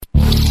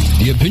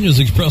The opinions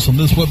expressed on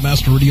this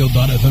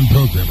WebmasterRadio.fm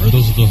program are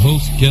those of the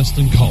host, guests,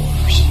 and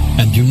callers,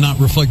 and do not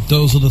reflect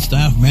those of the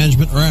staff,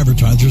 management, or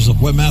advertisers of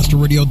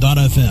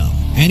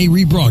WebmasterRadio.fm. Any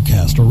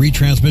rebroadcast or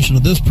retransmission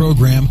of this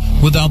program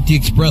without the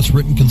express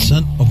written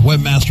consent of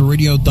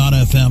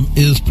WebmasterRadio.fm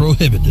is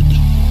prohibited.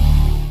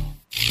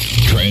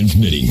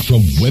 Transmitting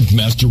from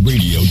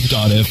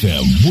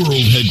WebmasterRadio.fm,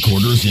 world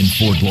headquarters in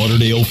Fort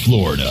Lauderdale,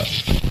 Florida.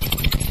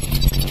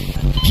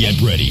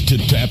 Get ready to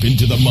tap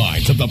into the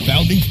minds of the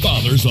founding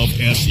fathers of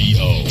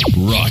SEO.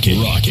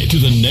 Rocket to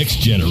the next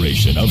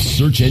generation of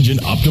search engine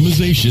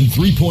optimization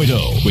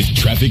 3.0 with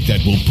traffic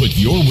that will put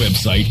your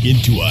website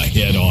into a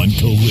head-on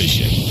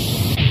collision.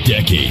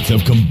 Decades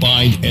of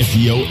combined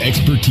SEO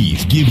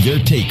expertise give their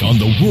take on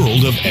the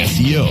world of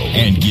SEO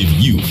and give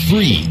you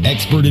free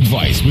expert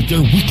advice with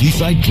their weekly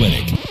site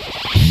clinic.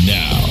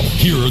 Now,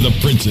 here are the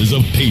princes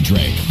of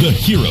PageRank, the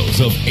heroes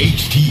of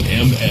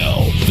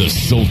HTML, the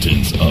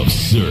sultans of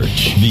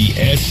search, the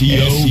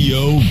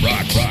SEO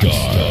rock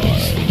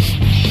stars.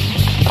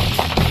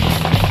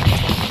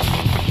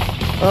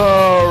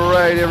 All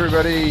right,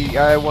 everybody,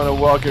 I want to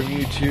welcome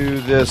you to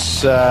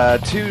this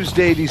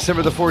Tuesday,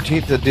 December the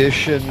 14th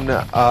edition,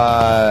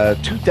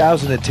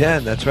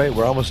 2010. That's right,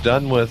 we're almost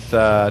done with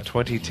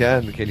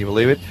 2010. Can you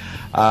believe it?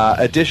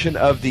 Edition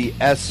of the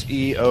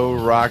SEO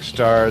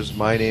Rockstars.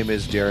 My name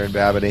is Darren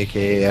Babin,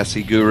 a.k.a.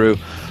 SE Guru.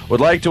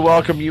 Would like to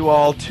welcome you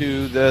all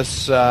to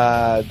this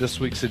this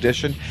week's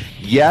edition.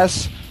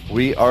 Yes,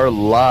 we are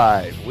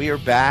live. We are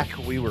back.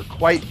 We were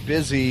quite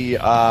busy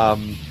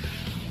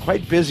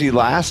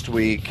last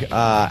week.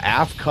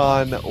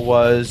 AFCON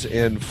was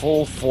in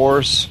full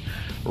force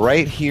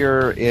right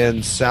here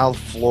in South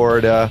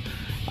Florida.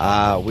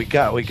 We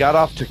got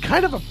off to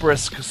kind of a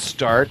brisk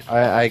start,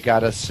 I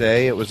gotta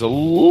say. It was a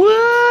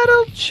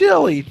little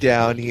chilly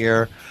down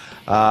here,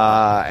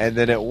 and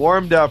then it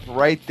warmed up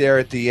right there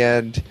at the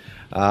end,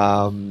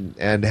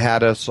 and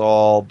had us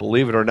all,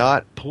 believe it or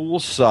not,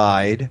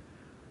 poolside.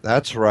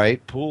 That's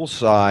right,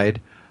 poolside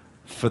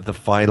for the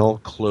final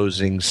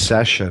closing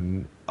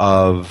session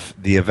of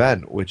the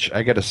event, which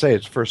I gotta say,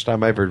 it's the first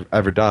time I've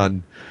ever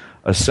done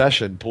a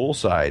session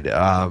poolside.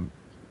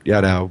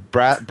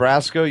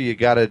 Brasco, you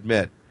gotta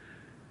admit,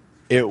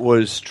 it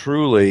was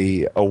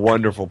truly a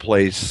wonderful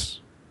place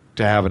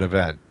to have an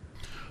event.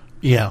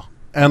 Yeah,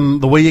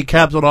 and the way you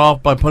capped it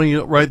off by putting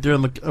it right there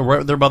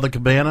right there by the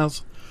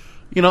cabanas,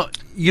 you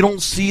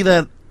don't see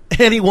that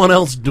anyone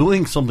else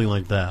doing something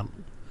like that.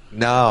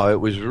 No, it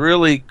was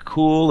really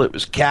cool. It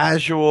was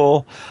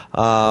casual,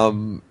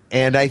 and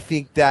I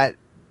think that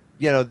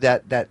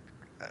that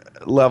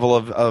level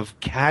of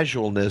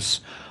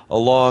casualness,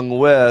 along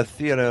with,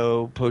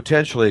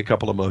 potentially a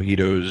couple of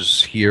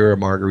mojitos here, a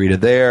margarita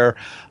there,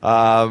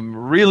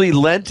 really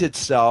lent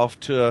itself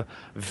to a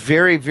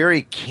very,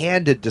 very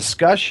candid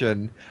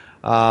discussion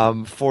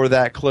for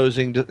that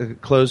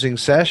closing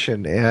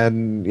session.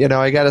 And,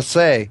 I got to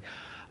say,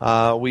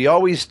 we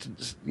always,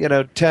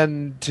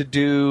 tend to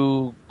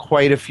do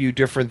quite a few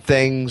different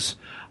things,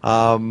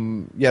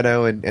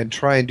 and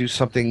try and do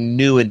something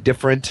new and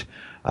different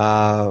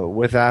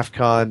with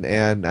AFCON,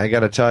 and I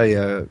got to tell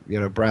you,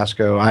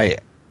 Brasco,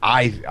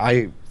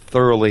 I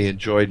thoroughly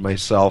enjoyed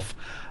myself.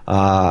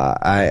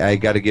 I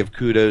got to give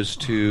kudos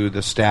to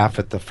the staff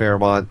at the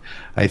Fairmont.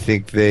 I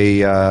think they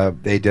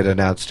did an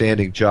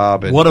outstanding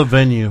job. And what a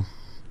venue!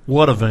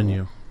 What a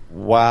venue!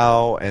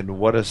 Wow, and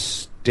what a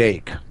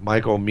steak!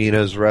 Michael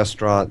Mina's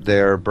restaurant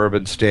there,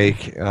 Bourbon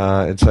Steak,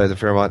 inside the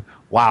Fairmont.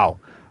 Wow.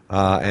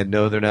 And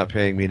no, they're not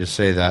paying me to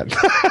say that.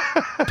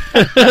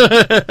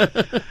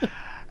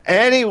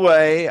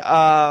 Anyway,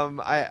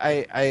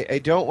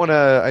 I don't want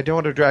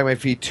to drag my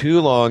feet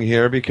too long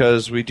here,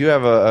 because we do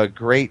have a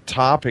great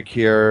topic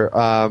here.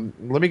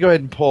 Let me go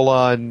ahead and pull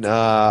on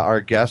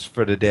our guest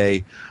for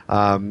today,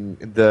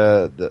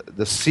 the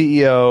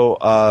CEO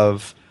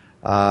of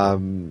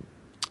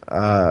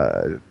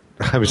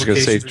I was going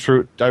to say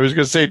True. I was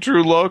going to say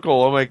True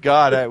Local. Oh my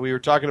God, we were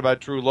talking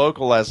about True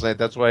Local last night.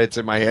 That's why it's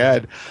in my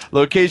head.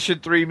 Location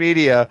 3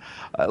 Media,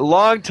 a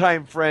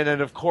longtime friend,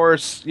 and of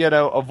course,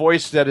 a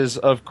voice that is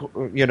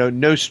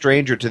no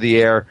stranger to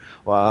the air.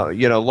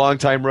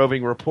 Longtime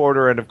roving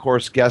reporter, and of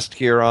course, guest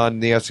here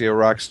on the SEO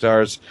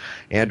Rockstars,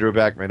 Andrew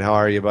Beckman. How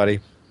are you, buddy?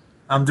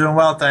 I'm doing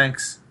well,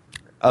 thanks.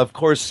 Of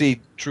course,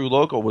 see, True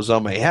Local was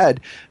on my head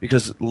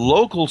because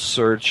local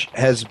search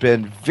has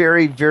been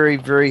very, very,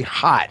 very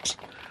hot.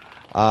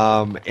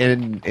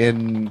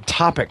 In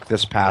topic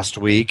this past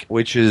week,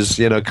 which is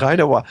kind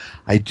of what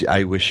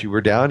I wish you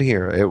were down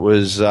here. It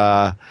was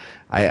I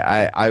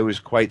was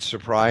quite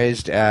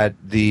surprised at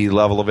the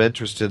level of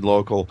interest in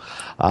local.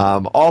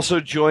 Also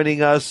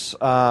joining us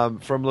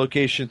from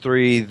Location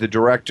 3, the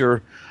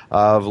director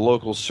of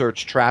local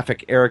search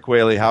traffic, Eric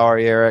Whaley. How are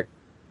you, Eric?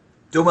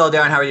 Doing well,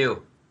 Darren. How are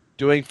you?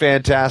 Doing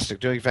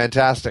fantastic.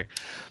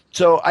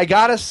 So I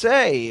gotta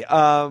say,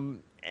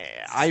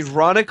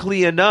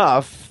 ironically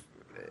enough,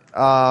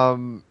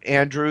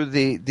 Andrew,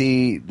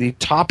 the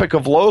topic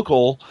of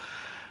local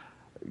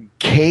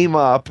came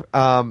up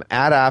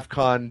at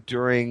AFCON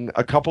during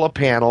a couple of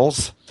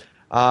panels.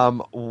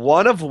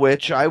 One of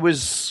which I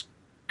was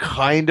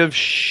kind of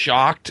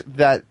shocked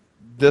that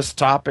this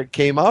topic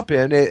came up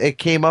in. It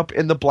came up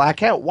in the Black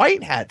Hat,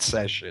 White Hat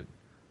session,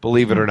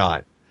 believe it or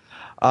not.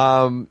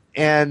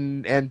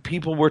 And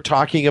people were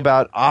talking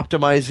about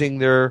optimizing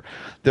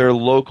their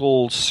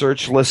local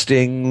search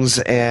listings,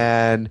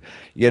 and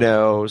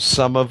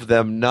some of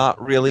them not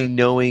really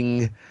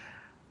knowing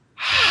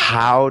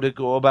how to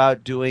go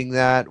about doing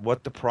that,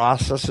 what the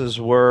processes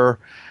were.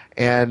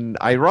 And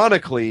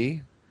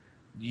ironically,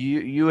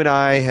 you and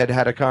I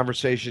had a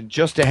conversation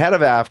just ahead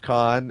of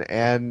AFCON,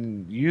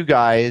 and you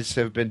guys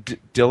have been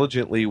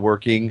diligently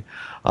working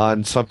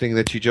on something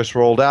that you just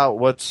rolled out.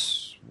 What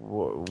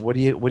do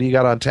you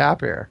got on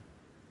tap here?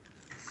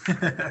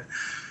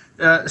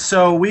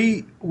 So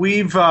we've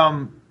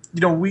when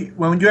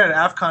you had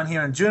AFCON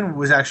here in June,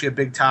 was actually a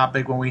big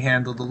topic when we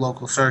handled the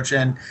local search,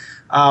 and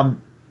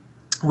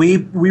we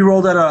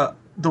rolled out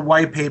the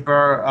white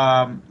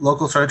paper,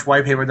 local search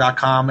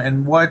whitepaper.com,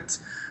 and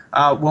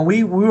when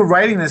we were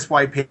writing this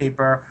white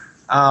paper,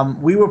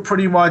 we were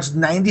pretty much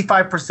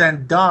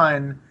 95%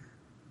 done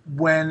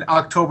when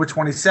October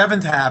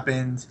 27th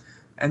happened,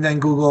 and then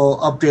Google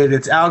updated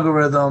its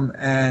algorithm,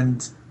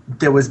 and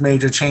there was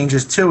major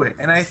changes to it.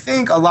 And I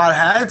think a lot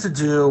had to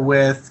do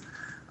with,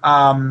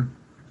 them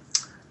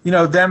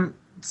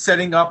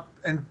setting up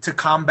and to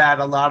combat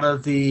a lot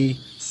of the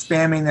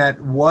spamming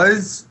that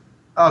was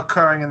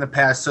occurring in the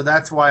past. So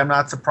that's why I'm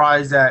not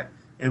surprised that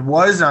it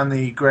was on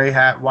the white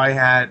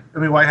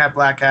hat,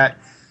 black hat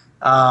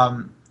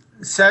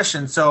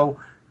session. So,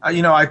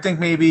 I think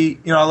maybe,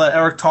 I'll let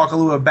Eric talk a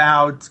little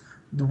about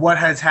what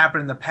has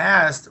happened in the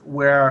past,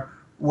 where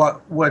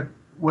what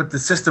the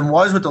system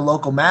was with the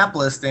local map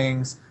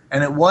listings,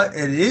 and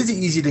it is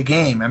easy to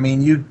game. I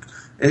mean,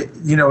 it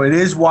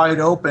is wide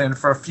open.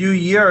 For a few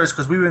years,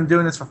 because we've been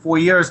doing this for 4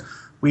 years,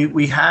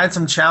 we had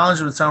some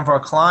challenges with some of our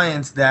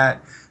clients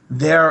that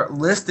their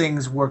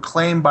listings were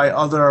claimed by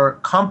other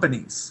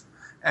companies,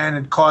 and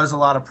it caused a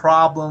lot of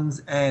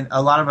problems, and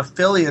a lot of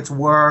affiliates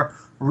were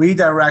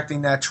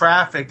redirecting that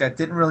traffic that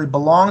didn't really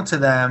belong to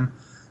them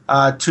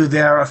to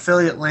their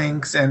affiliate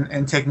links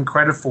and taking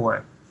credit for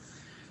it.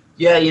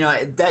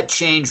 Yeah, that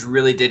change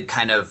really did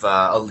kind of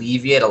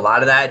alleviate a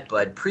lot of that,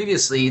 but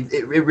previously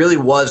it really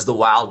was the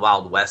wild,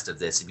 wild west of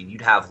this. I mean,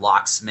 you'd have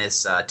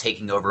locksmiths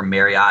taking over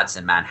Marriott's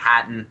in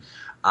Manhattan.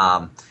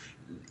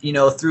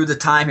 Through the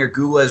time here,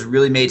 Google has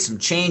really made some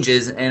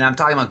changes, and I'm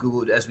talking about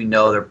Google, as we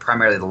know, they're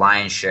primarily the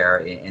lion's share,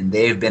 and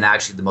they've been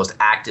actually the most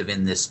active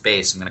in this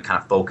space. I'm going to kind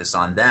of focus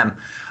on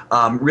them,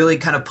 really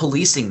kind of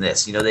policing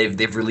this.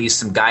 They've released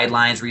some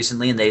guidelines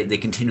recently, and they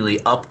continually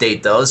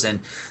update those, and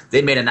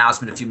they made an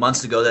announcement a few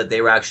months ago that they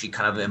were actually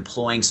kind of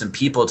employing some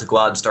people to go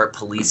out and start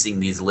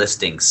policing these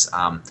listings.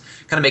 Kind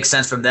of makes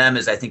sense from them,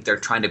 as I think they're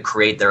trying to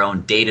create their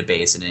own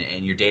database,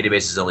 and your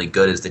database is only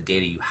good as the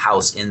data you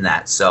house in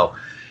that. So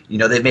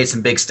they've made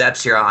some big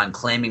steps here on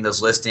claiming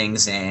those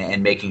listings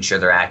and making sure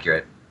they're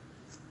accurate.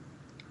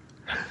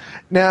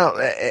 Now,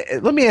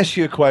 let me ask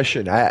you a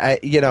question.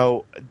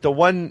 The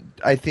one,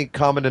 I think,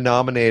 common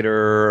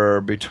denominator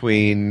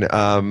between,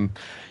 a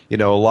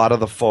lot of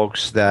the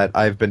folks that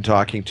I've been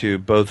talking to,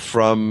 both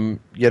from,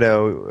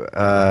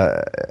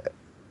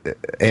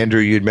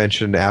 Andrew, you'd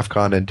mentioned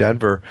AFCON in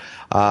Denver,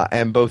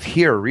 and both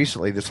here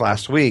recently this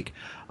last week,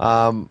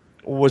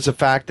 was the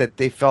fact that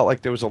they felt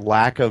like there was a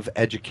lack of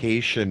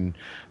education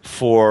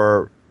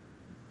for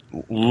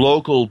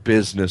local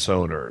business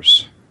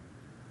owners,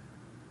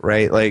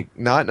 right? Like,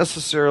 not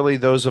necessarily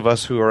those of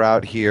us who are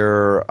out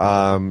here,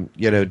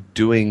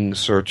 doing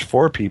search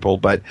for people,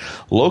 but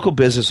local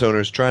business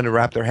owners trying to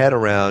wrap their head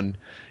around,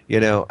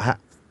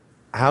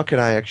 how can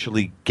I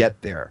actually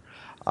get there?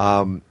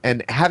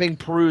 And having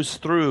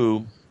perused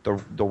through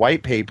the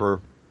white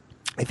paper,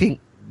 I think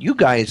you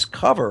guys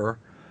cover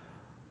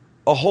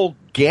a whole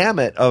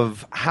gamut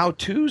of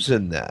how-tos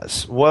in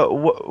this.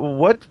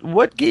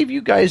 What gave you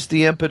guys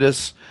the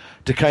impetus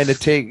to kind of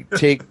take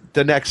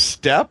the next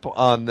step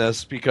on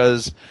this?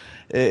 Because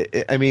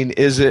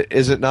is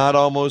it not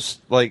almost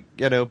like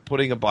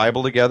putting a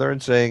Bible together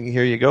and saying,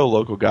 here you go,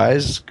 local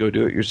guys, go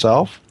do it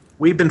yourself?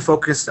 We've been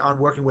focused on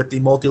working with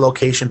the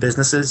multi-location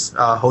businesses,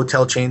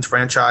 hotel chains,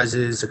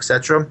 franchises,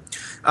 etc.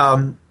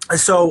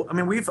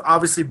 We've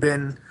obviously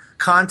been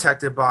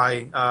contacted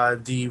by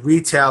the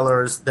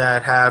retailers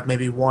that have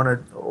maybe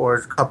one or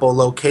a couple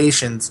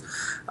locations.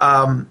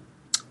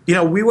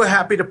 We were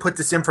happy to put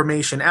this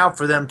information out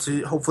for them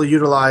to hopefully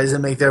utilize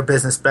and make their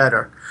business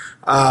better.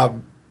 At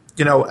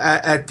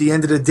the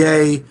end of the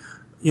day,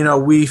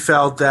 we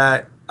felt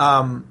that,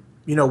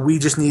 we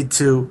just need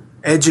to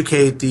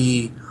educate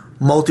the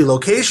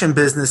multi-location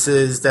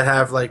businesses that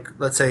have, like,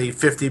 let's say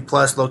 50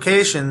 plus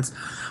locations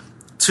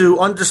to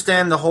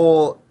understand the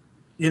whole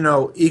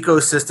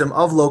ecosystem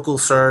of local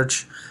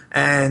search,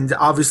 and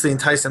obviously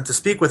entice them to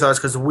speak with us,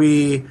 because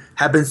we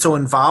have been so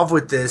involved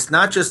with this,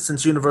 not just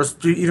since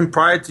even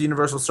prior to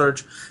Universal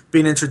Search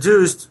being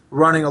introduced,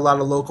 running a lot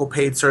of local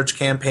paid search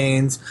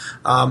campaigns,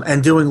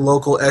 and doing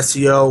local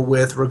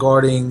SEO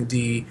regarding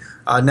the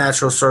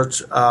natural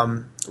search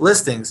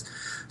listings.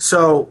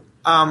 So,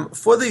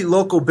 for the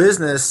local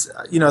business,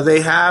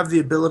 they have the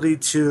ability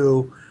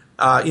to,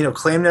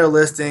 claim their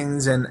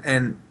listings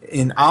and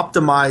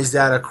optimize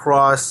that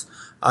across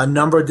a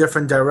number of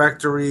different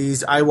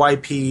directories,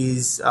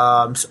 IYPs,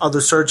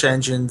 other search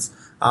engines,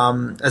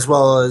 as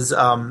well as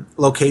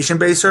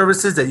location-based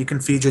services that you can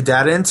feed your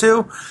data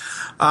into.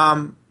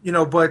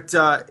 But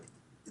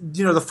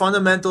the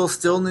fundamentals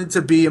still need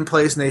to be in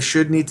place, and they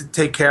should need to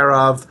take care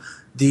of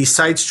the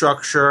site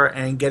structure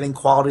and getting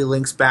quality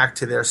links back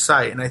to their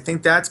site. And I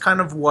think that's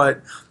kind of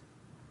what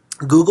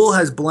Google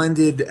has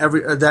blended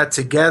that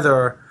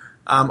together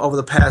over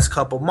the past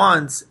couple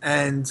months.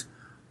 And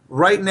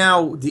right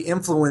now, the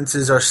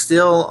influences are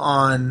still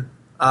on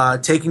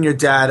taking your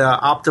data,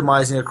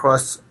 optimizing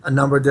across a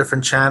number of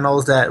different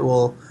channels that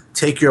will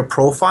take your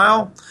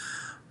profile.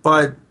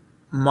 But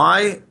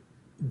my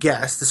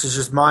guess, this is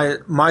just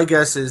my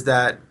guess, is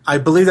that I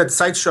believe that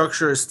site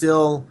structure is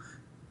still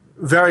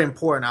very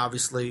important,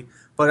 obviously,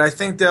 but I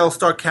think they'll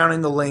start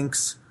counting the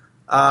links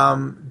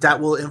that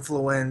will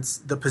influence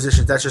the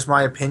positions. That's just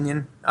my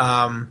opinion.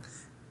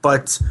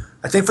 But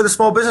I think for the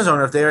small business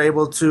owner, if they're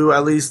able to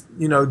at least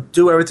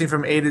do everything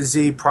from A to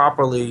Z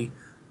properly,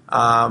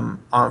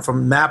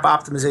 from map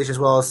optimization as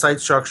well as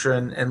site structure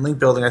and link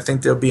building, I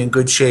think they'll be in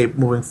good shape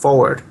moving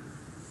forward.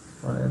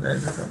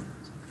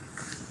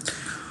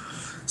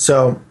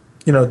 So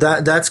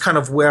that's kind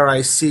of where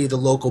I see the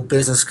local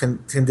business can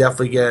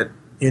definitely get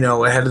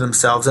ahead of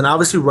themselves, and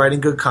obviously writing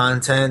good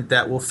content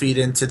that will feed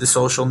into the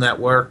social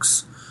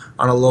networks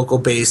on a local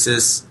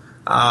basis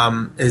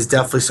is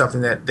definitely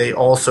something that they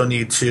also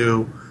need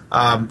to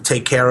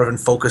take care of and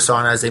focus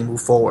on as they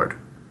move forward.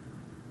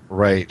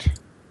 Right.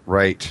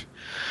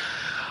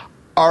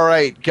 All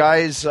right,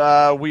 guys,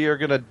 we are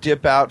going to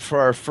dip out for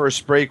our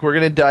first break. We're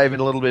going to dive in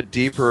a little bit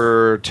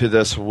deeper to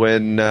this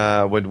when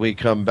we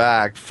come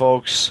back.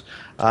 Folks,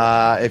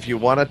 if you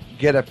want to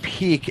get a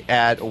peek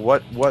at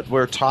what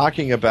we're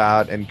talking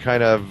about and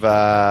kind of,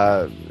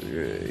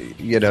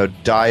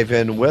 dive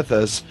in with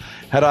us,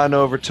 head on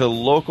over to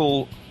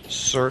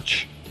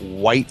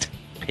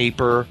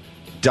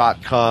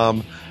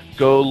localsearchwhitepaper.com.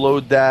 Go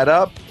load that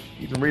up.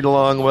 You can read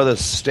along with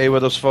us. Stay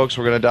with us, folks.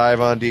 We're going to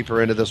dive on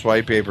deeper into this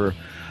white paper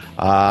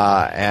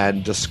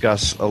and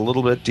discuss a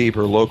little bit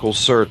deeper local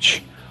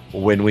search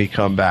when we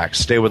come back.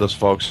 Stay with us,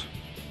 folks.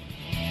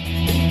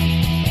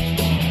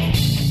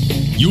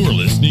 You're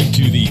listening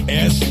to the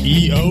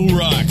SEO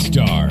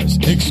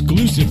Rockstars,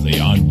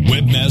 exclusively on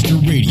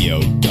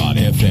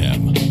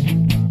WebmasterRadio.fm.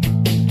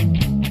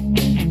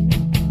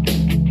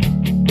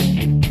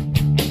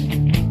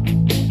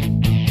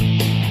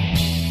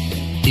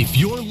 If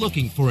you're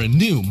looking for a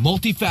new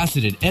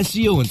multifaceted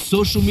SEO and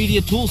social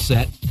media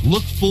toolset,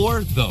 look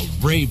for the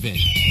Raven.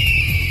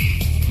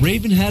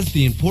 Raven has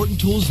the important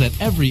tools that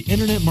every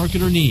internet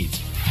marketer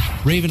needs.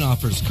 Raven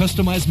offers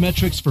customized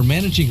metrics for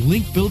managing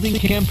link building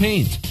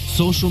campaigns,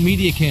 social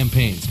media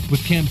campaigns,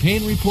 with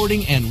campaign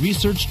reporting and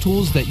research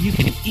tools that you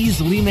can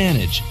easily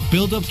manage.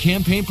 Build up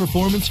campaign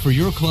performance for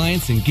your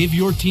clients and give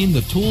your team the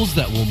tools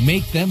that will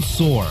make them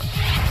soar.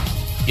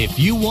 If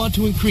you want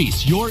to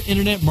increase your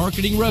internet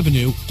marketing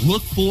revenue,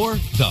 look for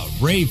the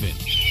Raven.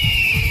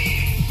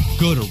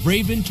 Go to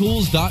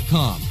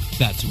raventools.com.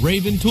 That's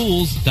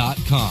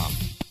raventools.com.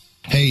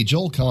 Hey,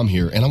 Joel Comm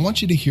here, and I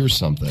want you to hear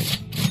something.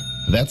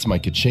 That's my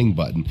ka-ching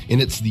button,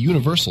 and it's the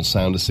universal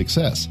sound of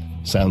success.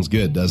 Sounds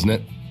good, doesn't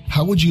it?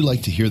 How would you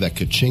like to hear that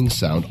ka-ching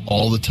sound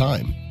all the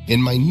time? In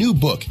my new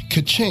book,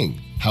 Ka-Ching,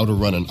 How to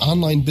Run an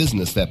Online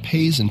Business That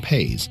Pays and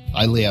Pays,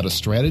 I lay out a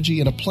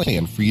strategy and a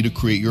plan for you to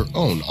create your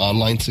own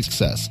online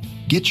success.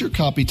 Get your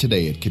copy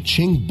today at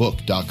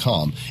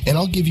kachingbook.com, and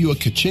I'll give you a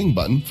ka-ching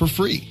button for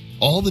free.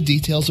 All the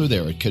details are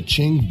there at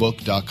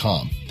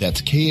kachingbook.com.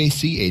 That's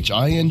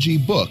K-A-C-H-I-N-G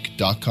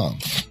book.com.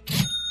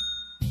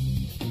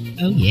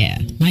 Oh, yeah.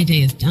 My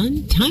day is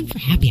done. Time for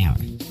happy hour.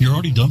 You're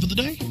already done for the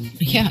day?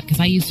 Yeah, because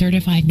I use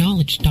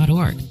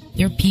CertifiedKnowledge.org.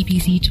 Their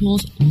PPC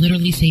tools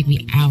literally save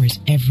me hours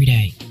every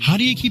day. How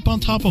do you keep on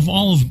top of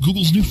all of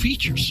Google's new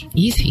features?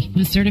 Easy.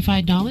 With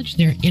Certified Knowledge,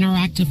 their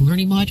interactive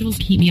learning modules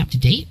keep me up to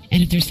date.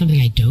 And if there's something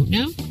I don't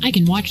know, I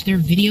can watch their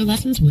video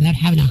lessons without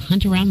having to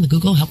hunt around the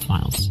Google Help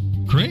files.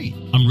 Great.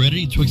 I'm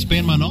ready to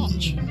expand my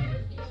knowledge.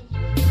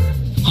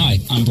 Hi,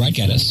 I'm Brett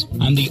Geddes.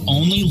 I'm the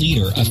only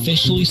leader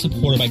officially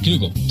supported by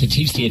Google to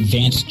teach the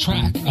advanced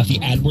track of the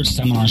AdWords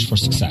Seminars for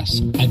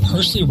Success. I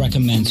personally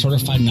recommend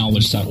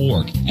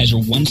CertifiedKnowledge.org as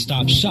your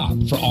one-stop shop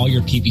for all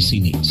your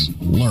PPC needs.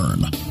 Learn,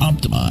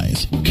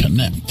 optimize,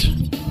 connect.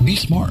 Be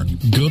smart.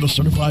 Go to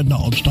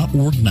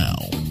CertifiedKnowledge.org now.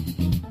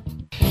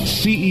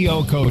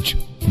 CEO Coach,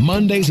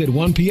 Mondays at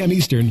 1 p.m.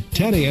 Eastern,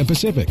 10 a.m.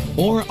 Pacific,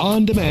 or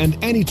on demand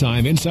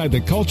anytime inside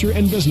the Culture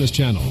and Business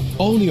Channel,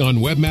 only on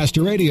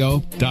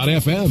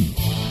WebmasterRadio.fm.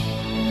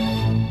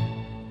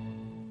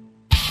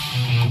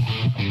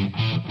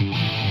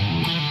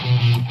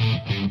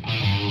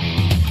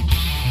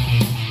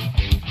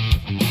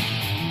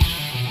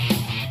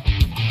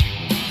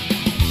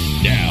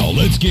 Now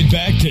let's get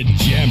back to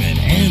jamming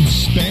and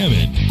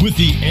spamming with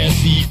the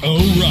SEO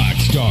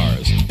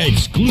Rockstars,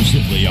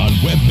 exclusively on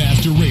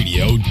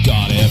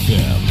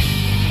WebmasterRadio.fm.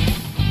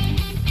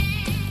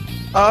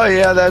 Oh,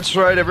 yeah, that's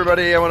right,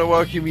 everybody. I want to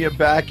welcome you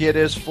back. It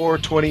is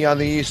 4:20 on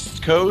the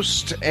East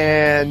Coast,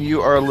 and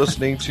you are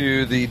listening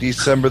to the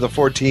December the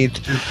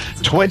 14th,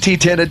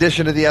 2010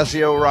 edition of the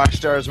SEO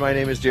Rockstars. My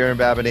name is Darren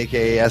Babin,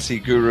 a.k.a. SE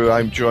Guru.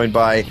 I'm joined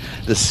by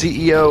the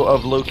CEO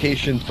of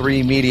Location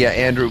 3 Media,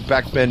 Andrew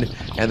Beckman,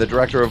 and the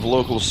Director of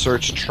Local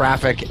Search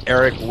Traffic,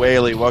 Eric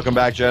Whaley. Welcome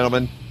back,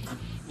 gentlemen.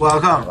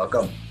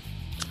 Welcome.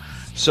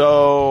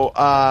 So,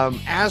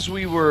 as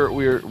we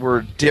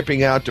were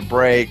dipping out to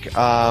break,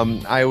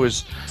 I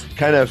was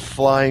kind of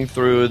flying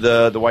through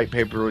the white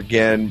paper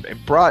again.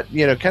 Brought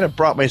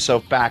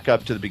myself back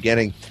up to the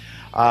beginning.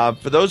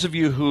 For those of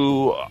you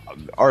who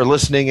are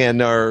listening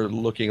and are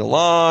looking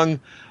along,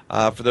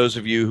 for those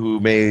of you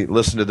who may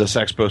listen to this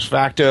ex post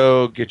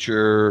facto, get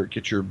your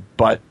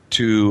butt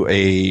to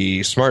a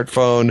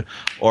smartphone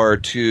or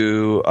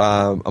to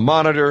a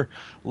monitor.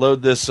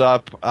 Load this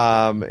up.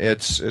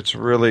 It's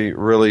really,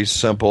 really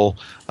simple.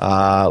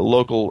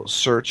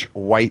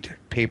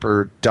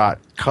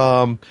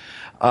 Localsearchwhitepaper.com.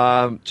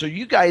 So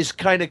you guys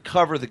kind of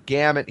cover the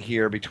gamut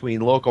here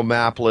between local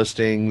map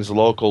listings,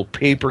 local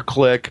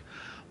pay-per-click,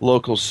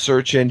 local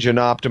search engine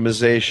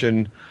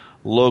optimization,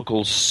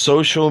 local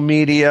social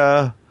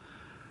media.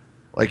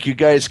 Like, you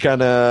guys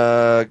kind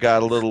of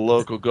got a little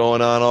local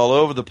going on all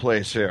over the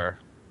place here.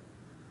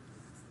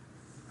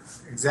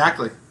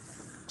 Exactly.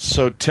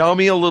 So tell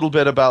me a little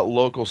bit about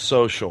local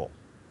social.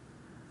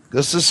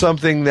 This is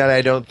something that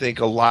I don't think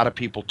a lot of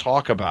people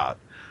talk about.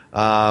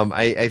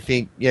 I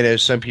think,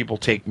 some people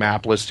take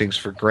map listings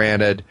for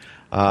granted.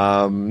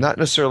 Not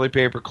necessarily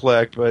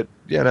pay-per-click, but,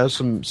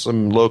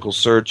 some local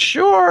search.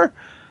 Sure.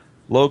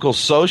 Local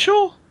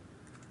social?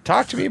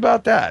 Talk to me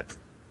about that.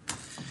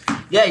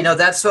 Yeah,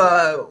 that's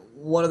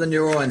one of the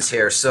newer ones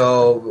here.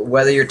 So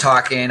whether you're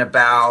talking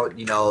about,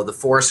 the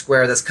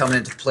Foursquare that's coming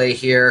into play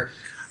here,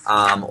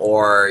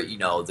 or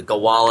the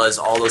Gowalas,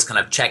 all those kind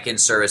of check-in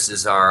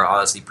services are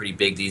obviously pretty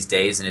big these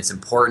days, and it's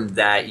important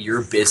that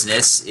your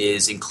business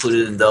is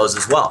included in those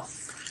as well.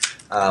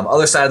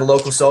 Other side of the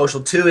local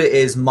social too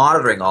is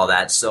monitoring all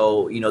that.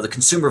 So the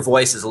consumer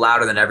voice is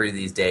louder than ever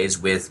these days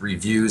with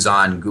reviews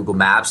on Google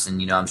Maps,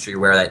 and I'm sure you're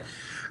aware that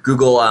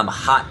Google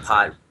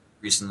Hotpot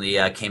recently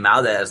came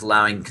out that is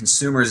allowing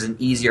consumers an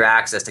easier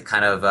access to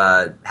kind of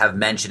have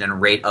mention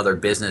and rate other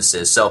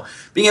businesses. So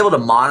being able to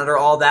monitor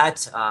all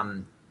that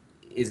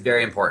is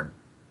very important.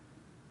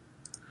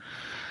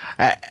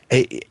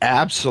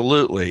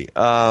 Absolutely.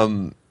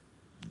 Now,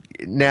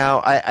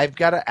 I've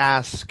got to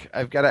ask.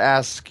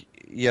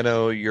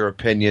 Your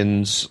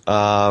opinions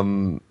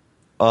on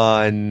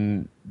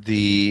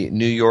the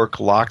New York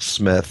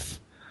locksmith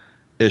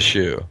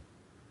issue.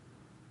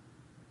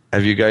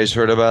 Have you guys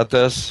heard about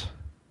this?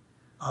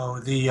 Oh,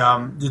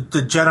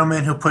 the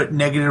gentleman who put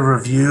negative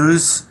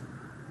reviews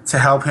to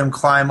help him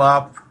climb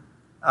up.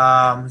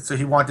 So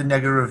he wanted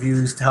negative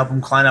reviews to help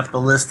him climb up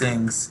the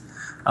listings.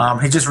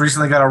 He just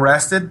recently got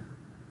arrested.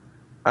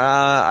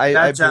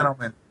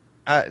 Gentleman.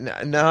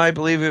 No, I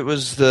believe it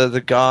was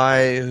the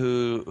guy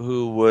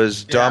who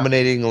was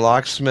dominating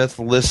locksmith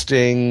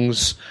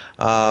listings,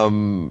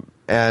 and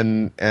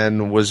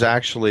was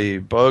actually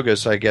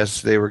bogus. I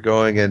guess they were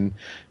going and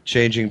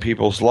changing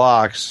people's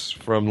locks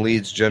from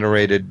leads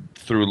generated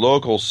through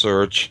local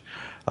search.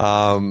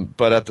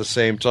 But at the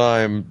same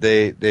time,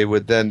 they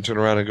would then turn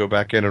around and go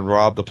back in and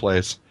rob the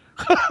place.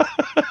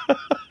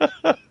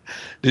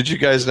 Did you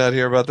guys not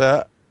hear about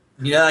that?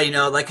 Yeah,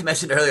 like I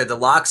mentioned earlier, the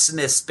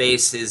locksmith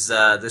space is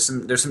there's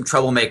some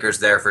troublemakers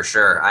there for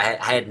sure. I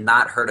had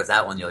not heard of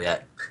that one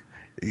yet.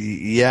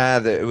 Yeah,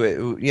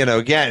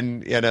 again,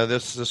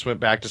 this went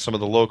back to some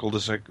of the local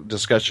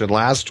discussion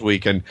last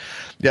week, and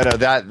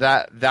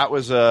that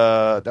was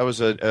a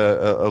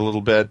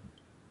little bit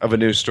of a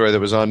news story that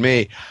was on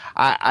me.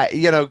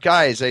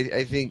 Guys,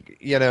 I think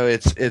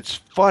it's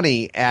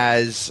funny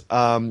as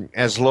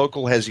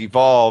local has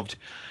evolved.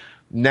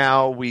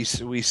 Now we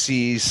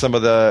see some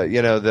of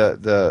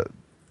the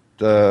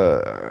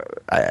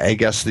I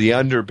guess the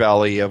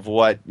underbelly of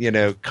what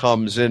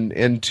comes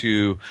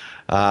into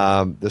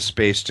the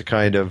space to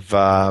kind of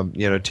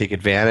take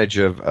advantage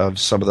of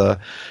some of the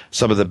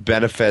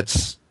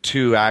benefits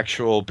to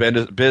actual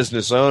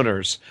business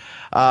owners.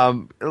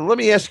 Let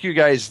me ask you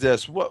guys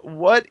this: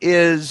 what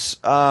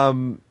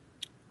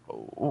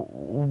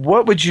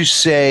would you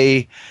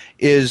say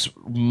is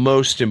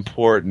most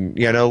important?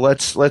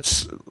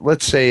 Let's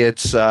say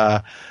it's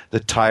the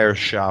tire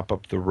shop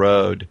up the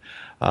road.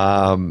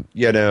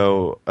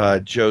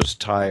 Joe's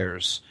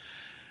Tires.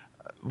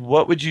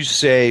 What would you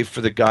say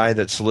for the guy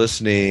that's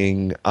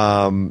listening?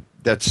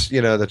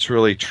 That's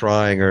really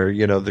trying, or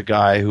the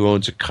guy who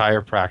owns a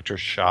chiropractor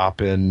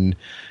shop in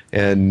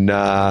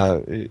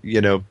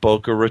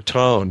Boca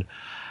Raton.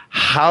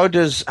 How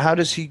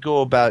does he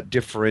go about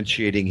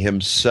differentiating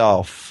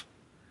himself,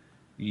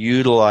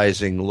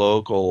 utilizing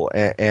local,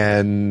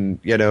 and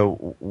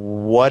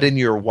what in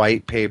your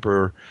white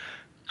paper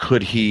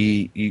could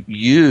he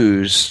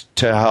use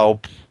to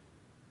help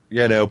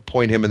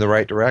point him in the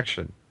right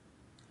direction?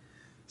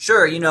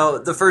 Sure.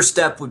 The first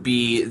step would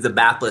be the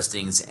map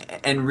listings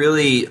and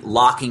really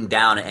locking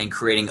down and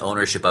creating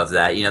ownership of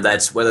that.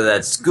 That's whether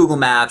that's Google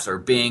Maps or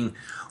Bing,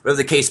 whatever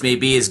the case may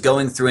be, is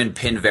going through and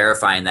PIN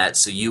verifying that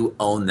so you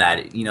own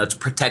that. It's a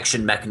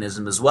protection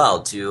mechanism as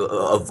well to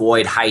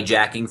avoid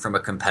hijacking from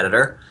a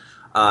competitor.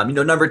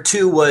 Number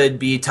two would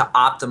be to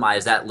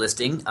optimize that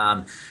listing.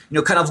 Kind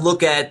of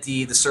look at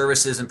the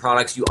services and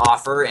products you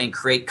offer and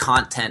create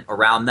content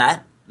around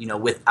that,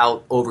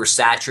 without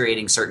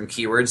oversaturating certain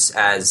keywords,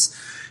 as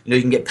you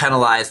can get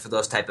penalized for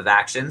those type of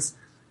actions.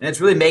 And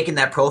it's really making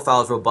that profile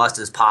as robust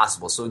as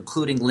possible. So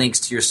including links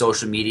to your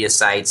social media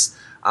sites,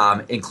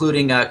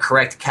 including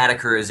correct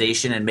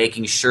categorization, and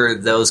making sure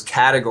those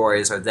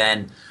categories are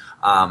then,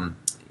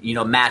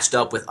 matched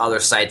up with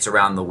other sites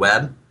around the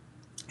web.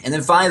 And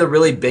then finally, the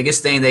really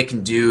biggest thing they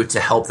can do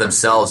to help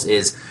themselves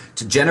is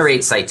to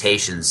generate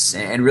citations.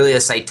 And really,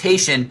 a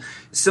citation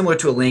is similar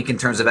to a link in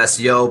terms of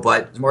SEO,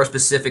 but more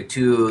specific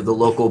to the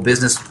local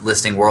business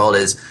listing world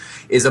is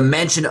a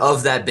mention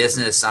of that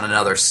business on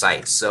another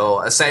site. So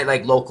a site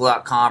like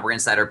local.com or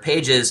Insider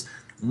Pages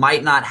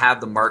might not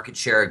have the market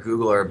share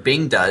Google or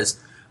Bing does,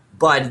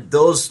 but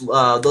those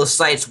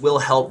sites will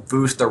help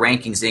boost the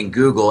rankings in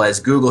Google, as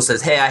Google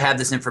says, hey, I have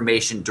this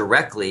information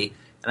directly,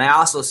 and I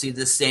also see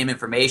this same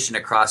information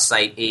across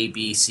site A,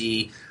 B,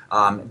 C,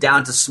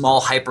 down to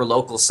small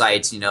hyper-local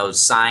sites,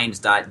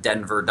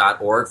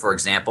 signs.denver.org, for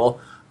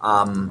example,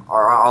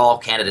 are all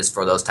candidates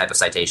for those type of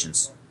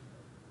citations.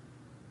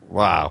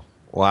 Wow.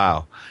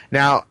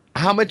 Now,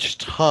 how much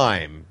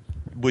time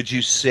would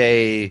you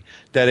say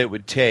that it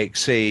would take,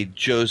 say,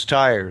 Joe's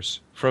Tires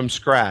from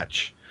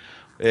scratch,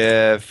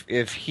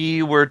 if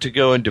he were to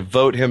go and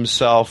devote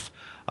himself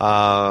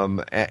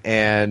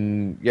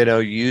and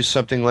use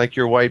something like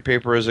your white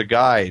paper as a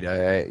guide?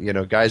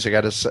 Guys, I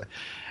got to say,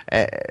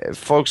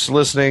 folks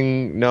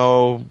listening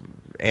know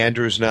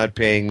Andrew's not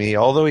paying me,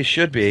 although he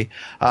should be.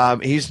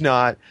 He's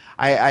not.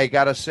 I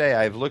got to say,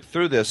 I've looked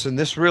through this, and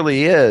this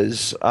really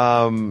is,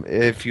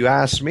 if you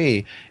ask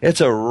me,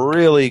 it's a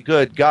really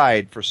good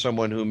guide for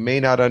someone who may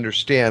not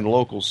understand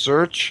local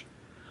search.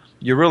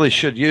 You really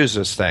should use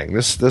this thing.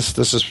 This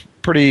is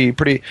pretty.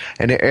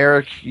 And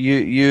Eric,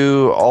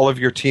 you all of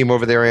your team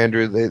over there,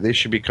 Andrew, they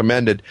should be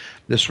commended.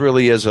 This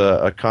really is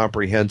a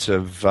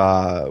comprehensive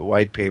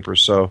white paper.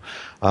 So,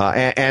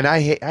 and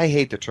I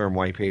hate the term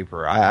white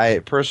paper. I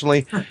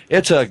personally,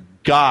 it's a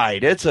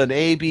guide. It's an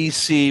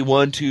ABC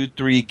 1, 2,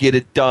 3, get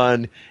it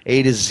done,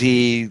 A to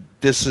Z.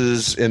 This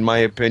is, in my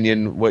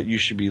opinion, what you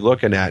should be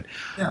looking at.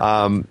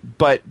 Yeah.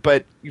 But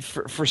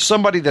for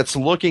somebody that's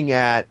looking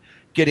at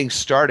getting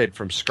started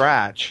from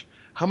scratch,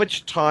 how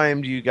much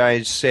time do you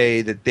guys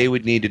say that they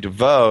would need to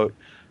devote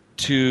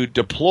to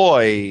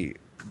deploy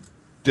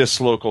this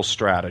local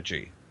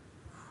strategy?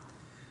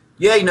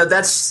 Yeah,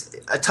 that's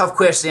a tough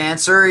question to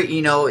answer.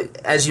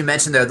 As you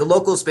mentioned there, the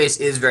local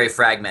space is very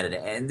fragmented.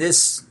 And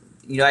this,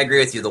 I agree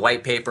with you. The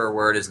white paper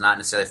word is not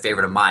necessarily a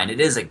favorite of mine.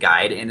 It is a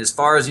guide. And as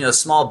far as, a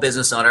small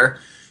business owner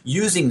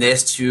using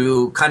this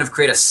to kind of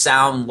create a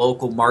sound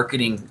local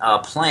marketing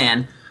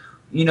plan,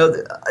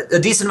 a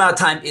decent amount of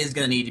time is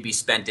going to need to be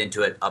spent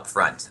into it up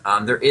front.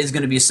 There is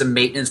going to be some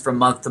maintenance from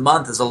month to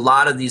month, as a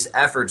lot of these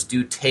efforts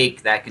do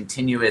take that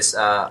continuous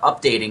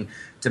updating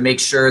to make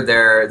sure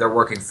they're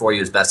working for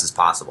you as best as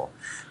possible.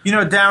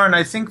 Darren,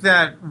 I think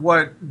that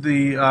what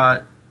the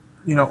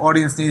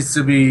audience needs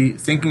to be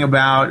thinking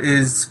about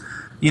is,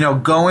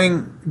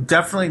 going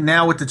definitely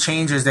now with the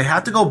changes, they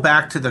have to go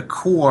back to the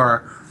core,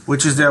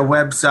 which is their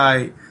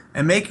website,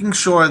 and making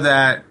sure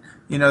that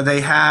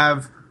they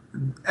have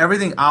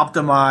everything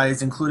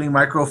optimized, including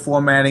micro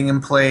formatting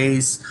in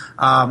place,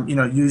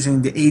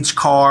 using the H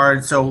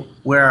card. So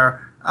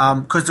where,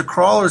 because the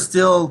crawler is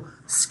still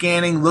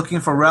scanning, looking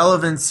for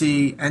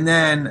relevancy, and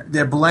then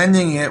they're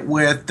blending it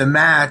with the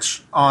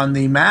match on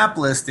the map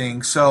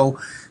listing. So,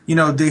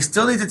 they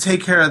still need to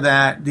take care of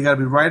that. They got to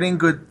be writing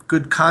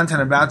good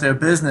content about their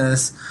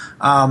business.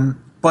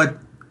 But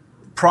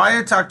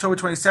prior to October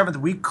 27th,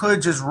 we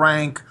could just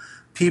rank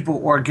people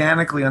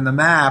organically on the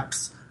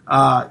maps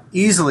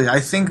easily. I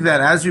think that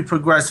as we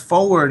progress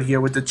forward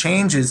here with the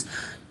changes,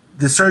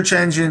 the search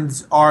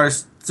engines are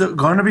still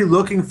going to be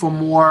looking for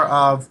more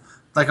of,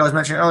 like I was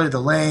mentioning earlier, the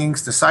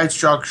links, the site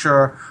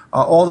structure,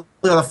 all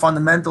the other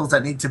fundamentals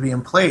that need to be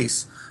in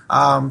place.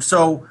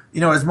 So,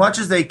 as much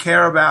as they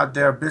care about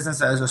their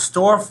business as a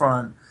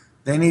storefront,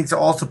 they need to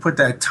also put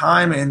that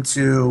time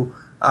into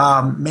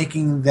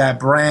making that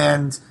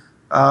brand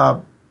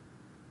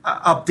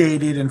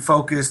updated and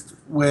focused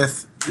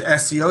with the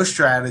SEO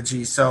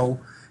strategy. So,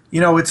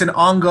 it's an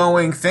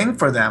ongoing thing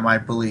for them, I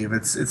believe.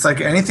 It's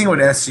like anything with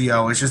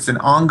SEO. It's just an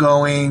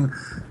ongoing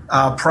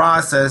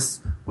process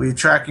where you're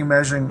tracking,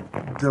 measuring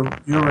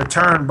your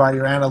return by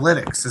your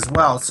analytics as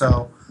well.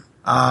 So,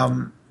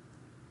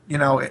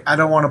 I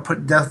don't want to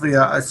put definitely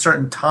a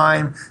certain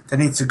time that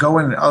needs to go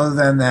in it, other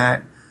than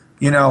that,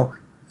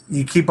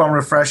 you keep on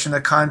refreshing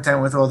the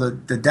content with all the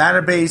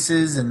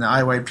databases and the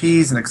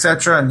IYPs and et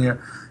cetera, and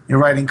you're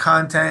writing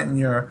content and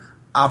you're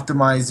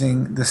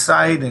optimizing the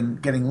site and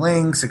getting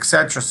links,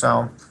 etc.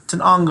 So it's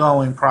an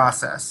ongoing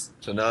process.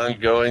 It's an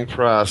ongoing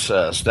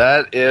process.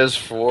 That is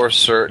for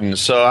certain.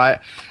 So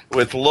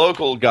with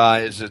local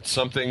guys, it's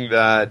something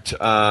that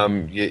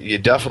you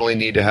definitely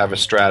need to have a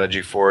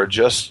strategy for,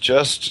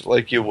 just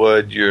like you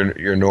would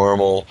your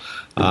normal,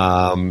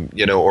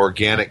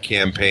 organic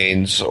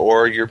campaigns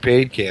or your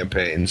paid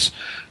campaigns.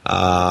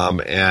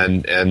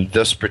 And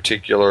this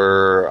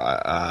particular,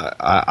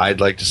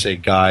 I'd like to say,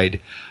 guide,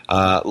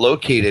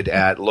 located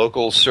at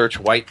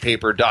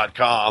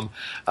localsearchwhitepaper.com,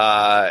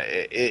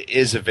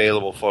 is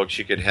available, folks.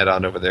 You can head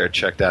on over there,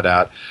 check that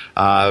out.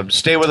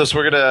 Stay with us.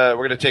 We're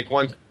gonna take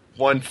one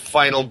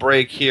final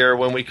break here.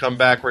 When we come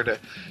back, we're going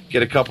to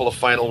get a couple of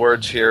final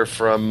words here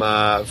from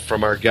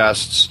our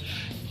guests.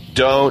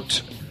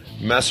 Don't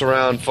mess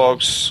around,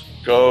 folks.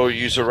 Go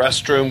use a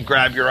restroom,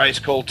 grab your ice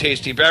cold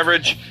tasty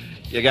beverage.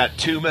 You got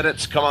 2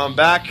 minutes. Come on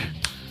back.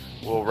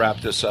 We'll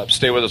wrap this up.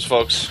 Stay with us,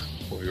 folks.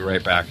 We'll be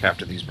right back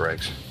after these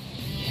breaks.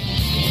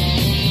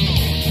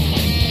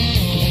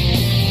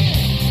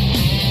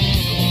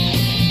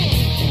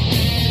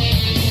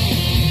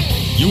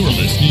 You're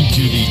listening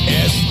to the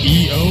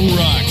SEO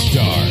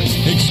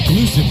Rockstars,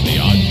 exclusively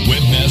on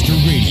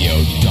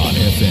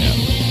WebmasterRadio.fm.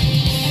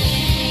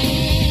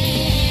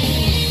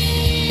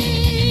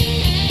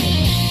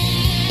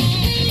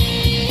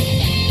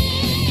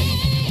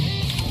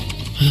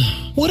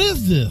 What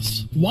is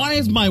this? Why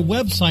is my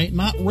website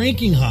not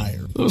ranking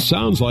higher? Well,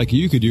 sounds like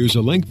you could use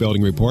a link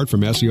building report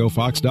from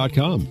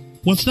SEOFox.com.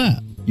 What's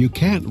that? You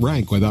can't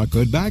rank without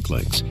good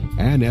backlinks.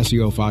 And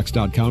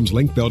SEOFox.com's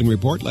link building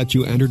report lets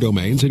you enter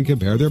domains and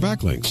compare their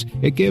backlinks.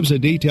 It gives a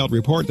detailed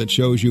report that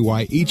shows you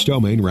why each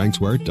domain ranks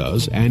where it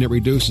does, and it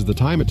reduces the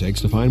time it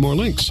takes to find more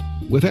links.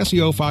 With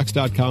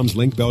SEOFox.com's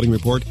link building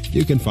report,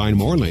 you can find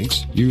more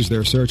links, use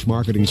their search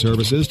marketing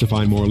services to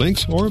find more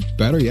links, or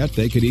better yet,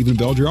 they could even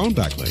build your own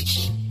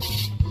backlinks.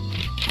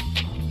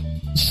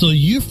 So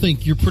you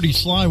think you're pretty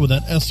sly with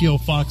that SEO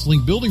Fox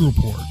link building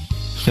report?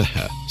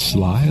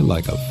 Sly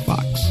like a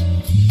fox.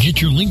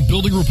 Get your link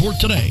building report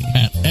today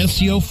at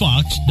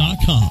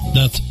SEOFox.com.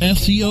 That's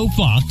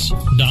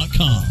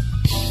SEOFox.com.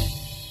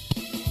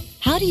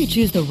 How do you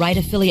choose the right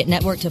affiliate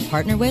network to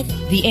partner with?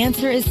 The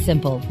answer is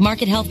simple.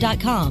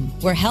 MarketHealth.com,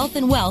 where health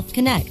and wealth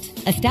connect.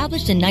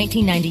 Established in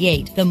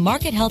 1998, the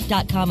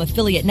MarketHealth.com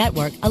affiliate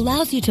network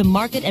allows you to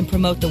market and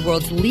promote the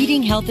world's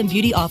leading health and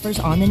beauty offers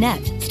on the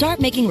net. Start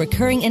making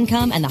recurring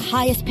income and the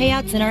highest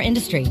payouts in our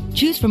industry.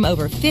 Choose from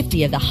over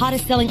 50 of the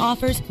hottest selling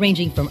offers,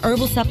 ranging from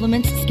herbal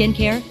supplements,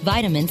 skincare,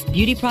 vitamins,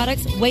 beauty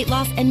products, weight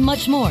loss, and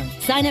much more.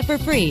 Sign up for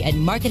free at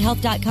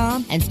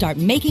MarketHealth.com and start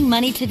making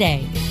money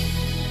today.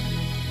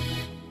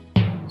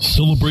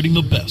 Celebrating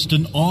the best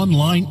in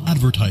online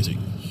advertising,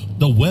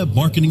 the Web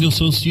Marketing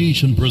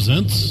Association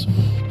presents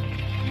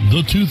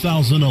the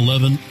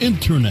 2011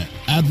 Internet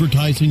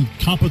Advertising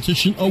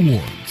Competition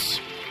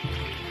Awards.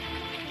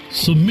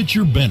 Submit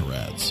your banner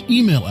ads,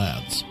 email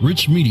ads,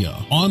 rich media,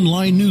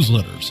 online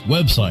newsletters,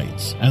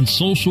 websites, and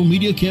social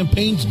media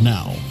campaigns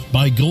now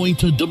by going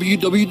to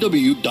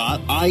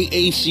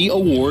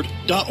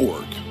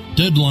www.iacaward.org.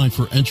 Deadline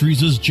for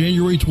entries is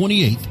January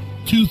 28th,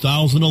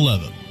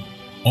 2011.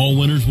 All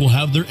winners will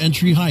have their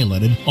entry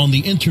highlighted on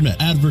the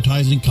Internet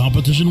Advertising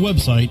Competition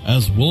website,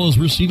 as well as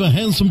receive a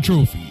handsome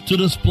trophy to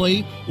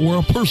display or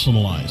a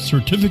personalized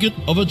certificate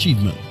of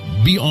achievement.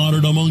 Be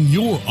honored among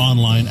your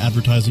online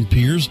advertising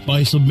peers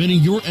by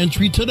submitting your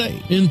entry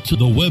today into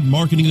the Web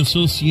Marketing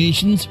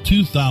Association's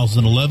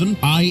 2011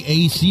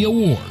 IAC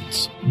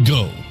Awards.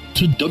 Go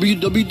to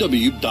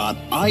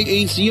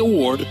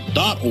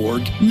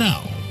www.iacaward.org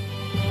now.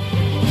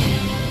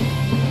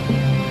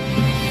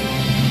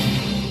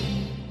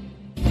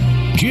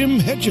 Jim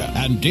Hedger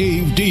and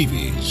Dave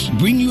Davies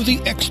bring you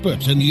the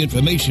experts and the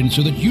information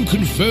so that you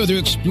can further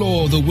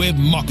explore the web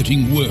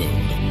marketing world.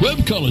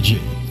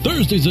 Webcology,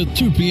 Thursdays at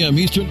 2 p.m.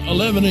 Eastern,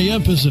 11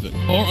 a.m. Pacific,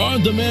 or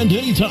on demand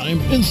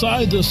anytime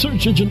inside the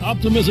Search Engine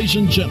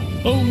Optimization channel,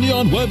 only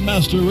on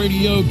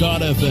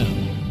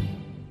WebmasterRadio.fm.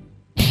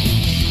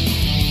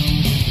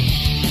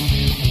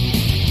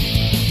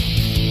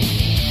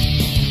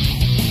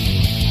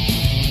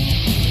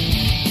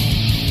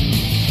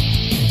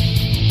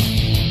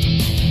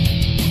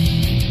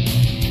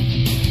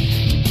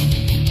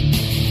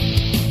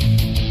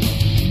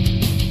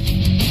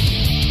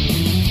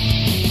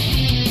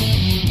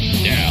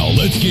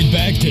 Let's get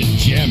back to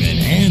jamming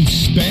and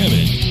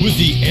spamming with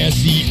the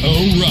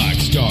SEO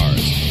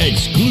Rockstars,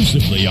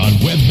 exclusively on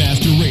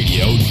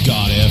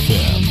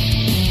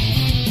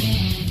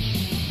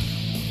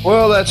WebmasterRadio.fm.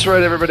 Well, that's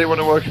right, everybody. I want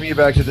to welcome you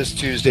back to this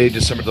Tuesday,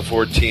 December the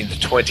 14th,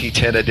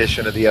 2010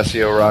 edition of the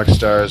SEO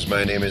Rockstars.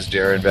 My name is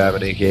Darren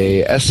Babin,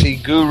 a SE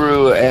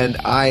Guru, and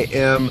I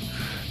am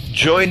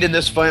joined in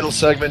this final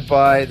segment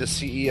by the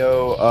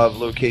CEO of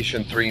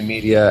Location 3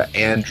 Media,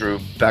 Andrew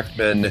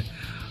Beckman,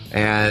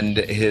 and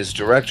his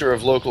Director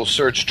of Local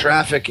Search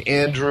Traffic,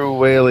 Andrew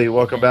Whaley.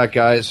 Welcome back,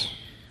 guys.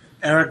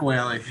 Eric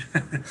Whaley.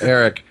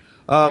 Eric.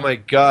 Oh, my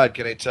God,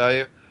 can I tell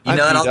you? You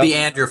know, that'll be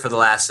Andrew for the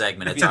last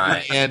segment. It's all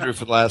right. Andrew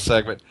for the last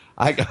segment.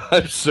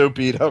 I'm so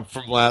beat up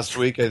from last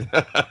week.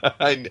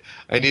 I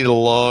need a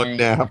long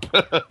nap.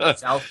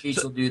 South Beach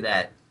will do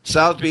that.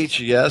 South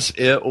Beach, yes,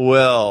 it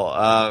will.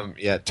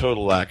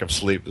 Total lack of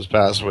sleep this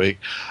past week.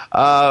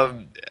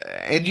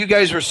 And you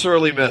guys were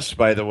sorely missed,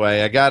 by the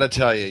way. I got to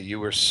tell you, you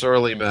were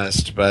sorely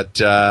missed.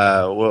 But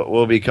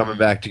we'll be coming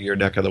back to your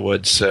neck of the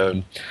woods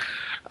soon.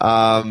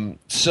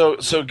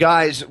 So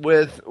guys,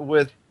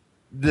 with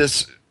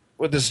this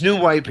new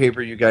white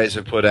paper you guys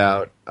have put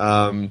out,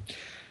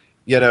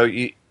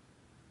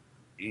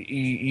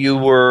 you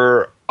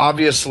were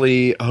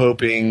obviously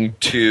hoping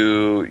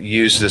to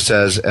use this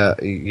as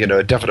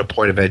a definite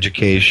point of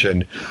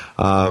education,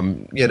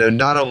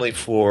 not only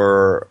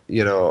for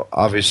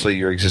obviously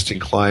your existing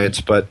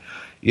clients, but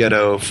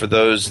for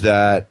those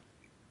that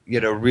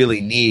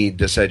really need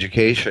this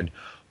education.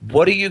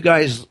 What are you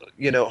guys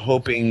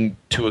hoping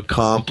to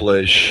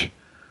accomplish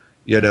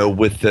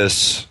with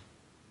this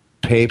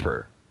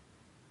paper?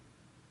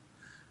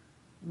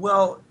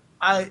 Well,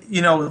 I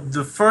don't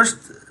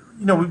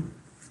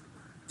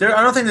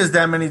think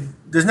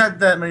there's not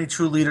that many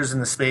true leaders in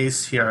the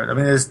space here. I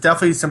mean, there's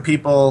definitely some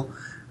people,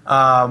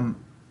 that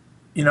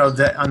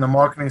on the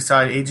marketing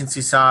side,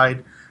 agency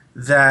side,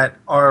 that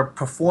are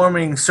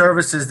performing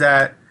services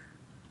that,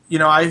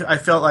 I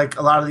felt like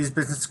a lot of these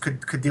businesses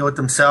could deal with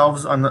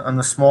themselves on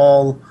the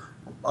small,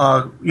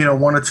 1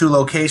 or 2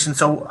 locations.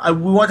 So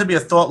we want to be a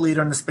thought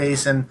leader in the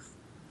space and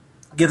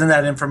give them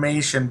that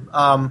information.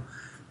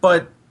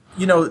 But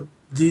the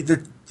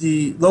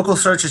local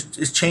search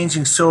is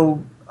changing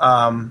so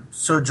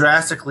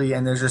drastically,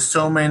 and there's just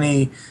so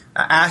many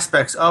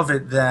aspects of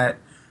it that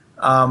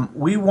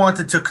we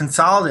wanted to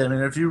consolidate. I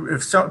mean,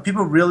 if some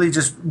people really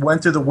just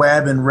went through the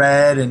web and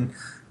read and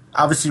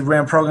obviously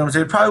ran programs,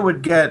 they probably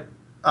would get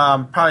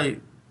probably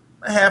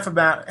half of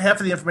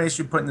the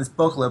information you put in this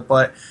booklet.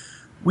 But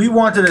we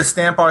wanted to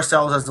stamp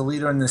ourselves as the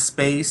leader in this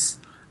space.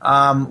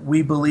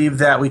 We believe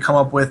that we come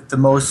up with the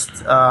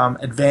most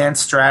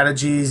advanced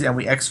strategies, and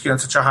we execute on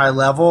such a high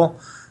level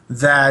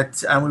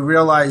that we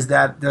realize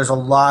that there's a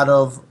lot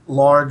of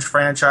large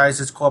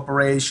franchises,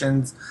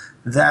 corporations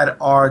that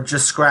are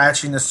just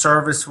scratching the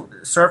surface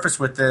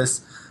with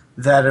this,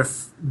 that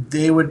if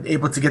they were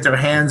able to get their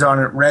hands on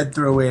it, read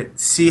through it,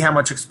 see how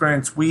much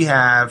experience we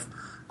have,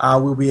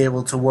 we'll be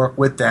able to work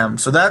with them.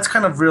 So that's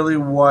kind of really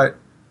what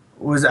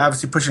was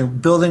obviously pushing,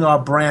 building our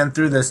brand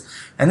through this.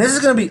 And this is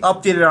going to be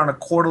updated on a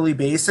quarterly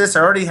basis.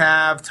 I already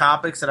have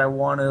topics that I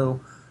want to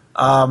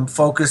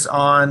focus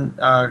on,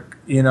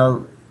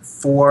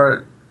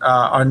 for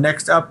our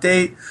next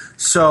update.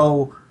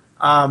 So,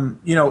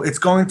 it's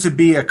going to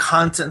be a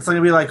content. It's going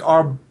to be like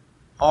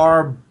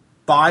our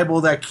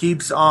Bible that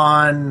keeps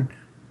on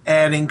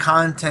adding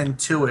content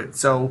to it.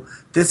 So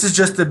this is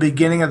just the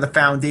beginning of the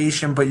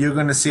foundation, but you're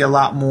going to see a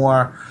lot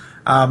more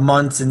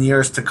months and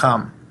years to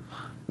come.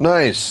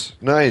 Nice.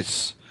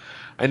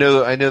 I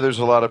know there's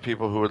a lot of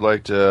people who would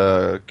like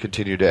to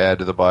continue to add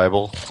to the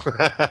Bible.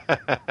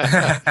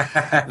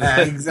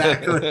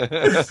 Exactly.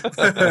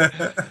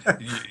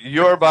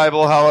 Your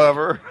Bible,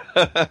 however,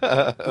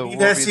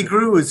 Nessie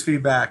Gru's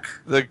feedback.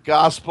 The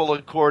Gospel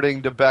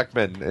according to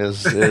Beckman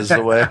is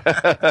the way.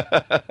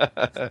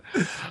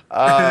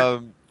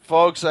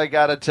 Folks, I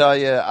got to tell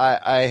you,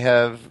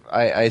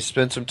 I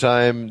spent some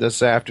time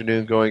this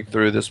afternoon going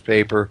through this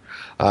paper,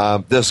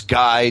 this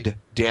guide.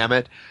 Damn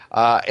it.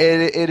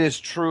 It is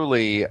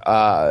truly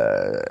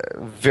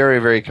very,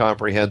 very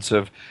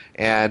comprehensive.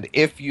 And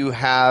if you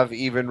have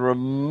even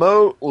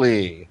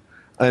remotely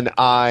an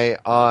eye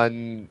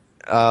on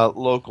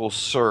local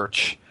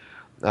search,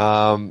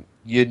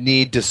 you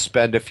need to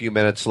spend a few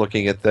minutes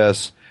looking at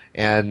this.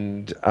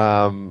 And,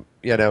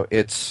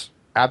 it's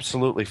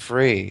absolutely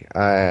free.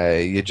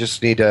 You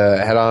just need to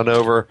head on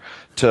over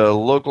to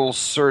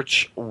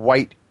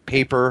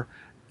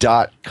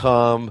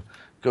localsearchwhitepaper.com.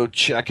 Go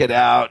check it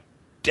out.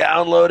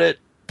 Download it,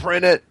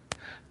 print it,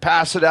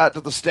 pass it out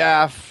to the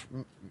staff,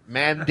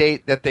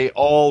 mandate that they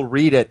all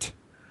read it,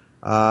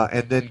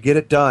 and then get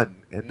it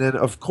done. And then,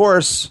 of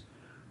course,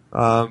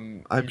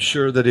 I'm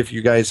sure that if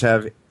you guys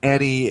have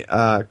any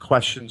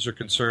questions or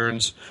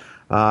concerns,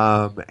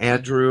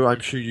 Andrew, I'm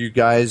sure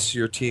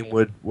your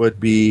team would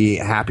be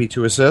happy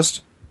to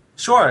assist.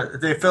 Sure. If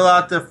they fill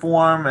out the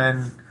form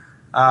and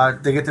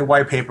they get the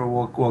white paper,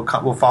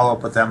 we'll follow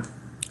up with them.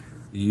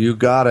 You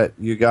got it.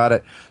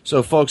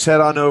 So, folks,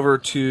 head on over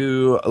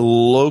to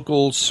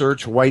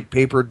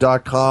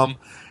localsearchwhitepaper.com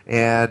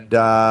and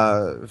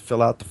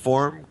fill out the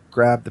form,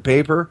 grab the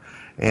paper,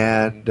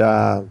 and,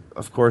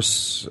 of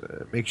course,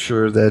 make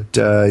sure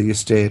that you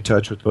stay in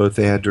touch with both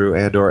Andrew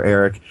and or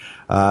Eric.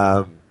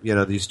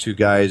 These two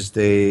guys,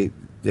 they're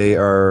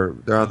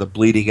on the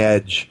bleeding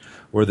edge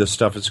where this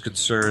stuff is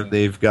concerned.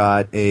 They've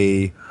got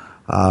a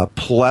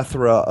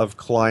plethora of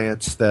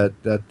clients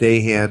that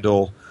they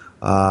handle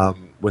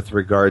with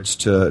regards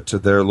to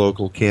their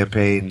local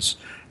campaigns,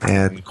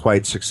 and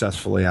quite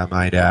successfully, I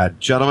might add.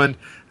 Gentlemen,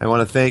 I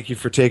want to thank you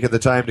for taking the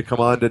time to come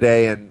on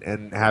today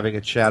and having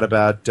a chat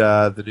about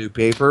the new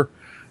paper.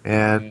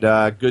 And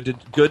good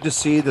to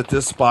see that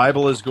this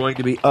Bible is going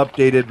to be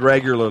updated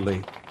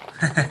regularly.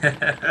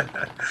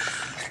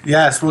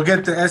 Yes, we'll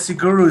get the SE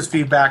Guru's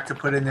feedback to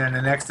put in there in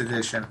the next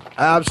edition.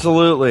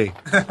 Absolutely.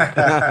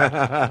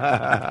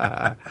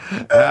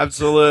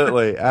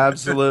 Absolutely.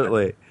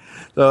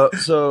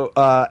 So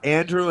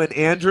Andrew and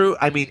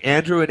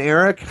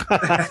Eric.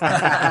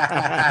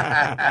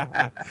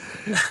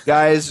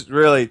 Guys,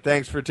 really,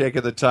 thanks for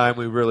taking the time.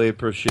 We really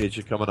appreciate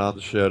you coming on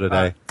the show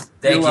today.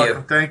 Thank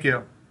you. Thank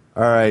you.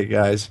 All right,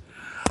 guys.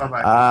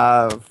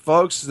 Bye-bye.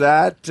 Folks,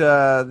 that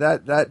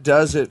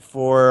does it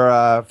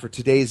for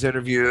today's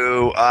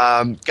interview.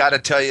 Got to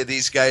tell you,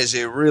 these guys,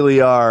 they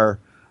really are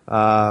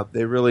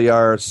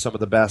some of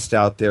the best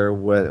out there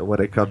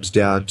when it comes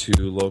down to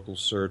local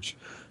search.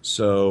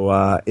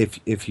 So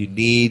if you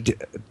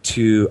need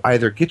to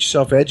either get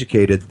yourself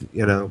educated,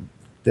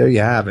 there you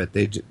have it.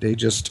 They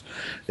just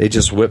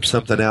whip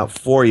something out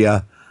for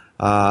you.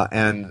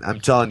 And I'm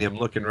telling you, I'm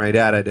looking right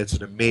at it. It's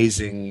an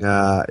amazing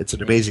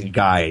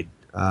guide.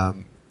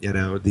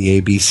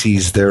 The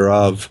ABCs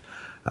thereof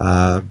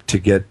to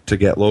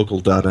get local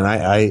done. And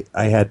I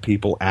had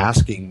people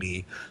asking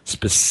me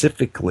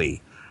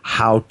specifically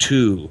how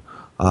to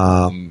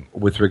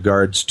with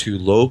regards to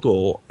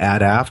local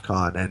at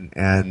AFCON,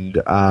 and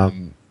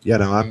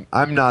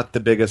I'm not the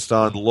biggest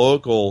on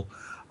local,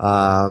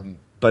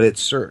 but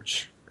it's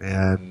search,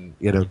 and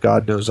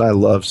God knows I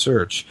love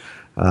search.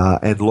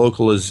 And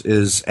local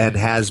is and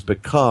has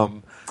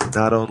become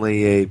not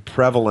only a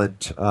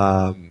prevalent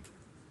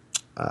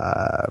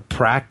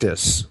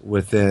practice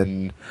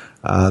within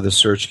the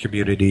search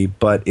community,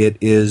 but it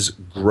is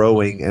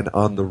growing and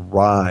on the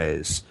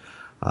rise.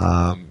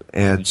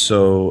 And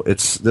so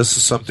this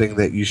is something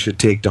that you should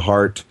take to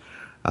heart,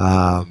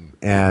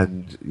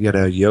 and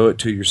you owe it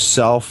to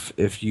yourself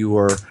if you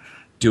are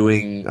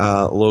doing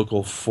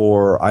local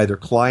for either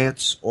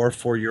clients or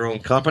for your own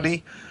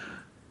company.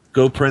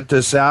 Go print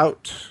this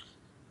out,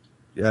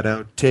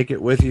 take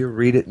it with you,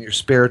 read it in your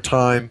spare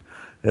time.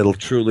 It'll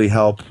truly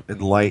help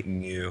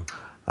enlighten you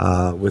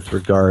with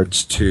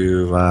regards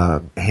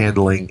to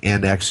handling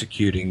and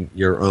executing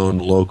your own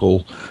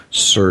local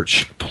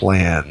search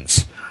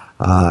plans.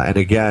 And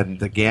again,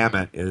 the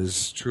gamut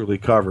is truly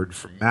covered,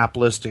 from map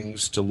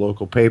listings to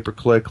local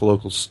pay-per-click,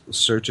 local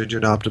search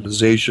engine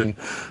optimization,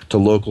 to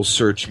local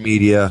search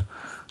media.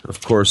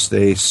 Of course,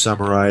 they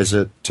summarize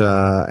it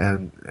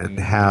and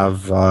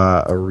have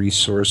a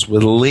resource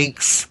with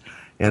links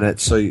in it.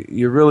 So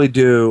you really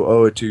do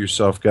owe it to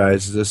yourself,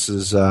 guys. This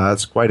is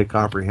it's quite a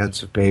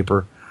comprehensive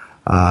paper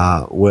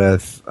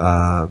with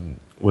a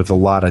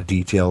lot of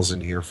details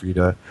in here for you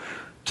to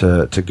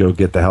go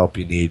get the help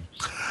you need.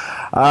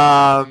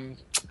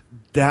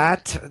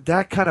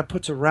 That kind of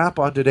puts a wrap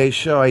on today's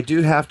show. I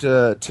do have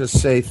to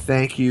say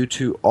thank you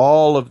to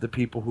all of the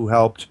people who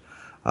helped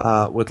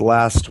with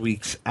last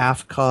week's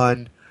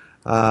AFCON.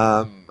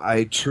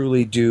 I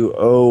truly do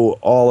owe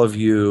all of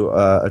you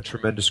a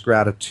tremendous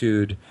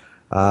gratitude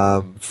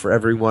for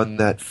everyone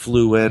that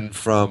flew in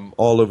from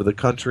all over the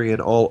country and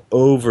all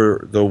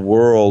over the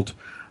world.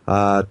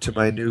 To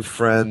my new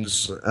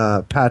friends,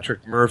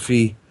 Patrick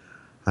Murphy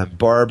and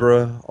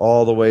Barbara,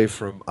 all the way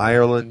from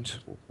Ireland.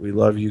 We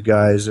love you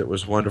guys. It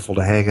was wonderful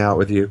to hang out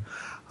with you.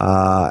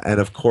 And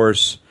of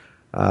course,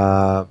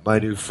 my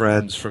new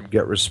friends from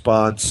Get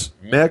Response,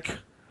 Mick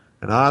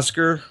and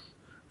Oscar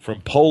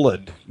from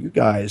Poland. You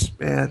guys,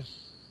 man,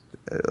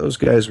 those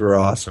guys were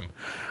awesome.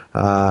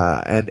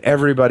 And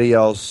everybody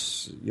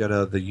else,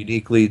 the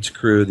Unique Leads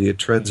crew, the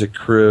Intrinsic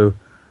crew,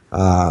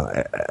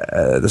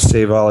 the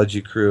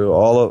Saveology crew,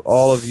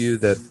 all of you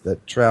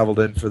that traveled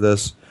in for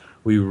this,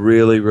 we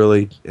really,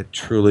 really, and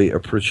truly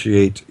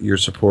appreciate your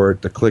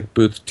support. The Click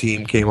Booth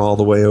team came all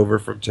the way over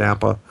from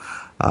Tampa.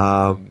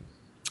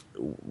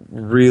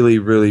 Really,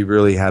 really,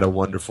 really had a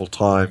wonderful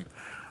time.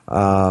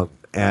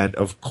 And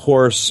of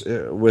course,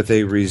 with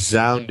a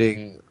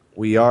resounding,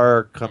 we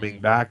are coming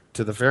back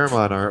to the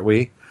Fairmont, aren't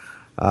we?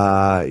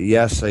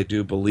 Yes, I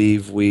do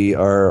believe we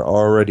are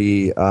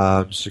already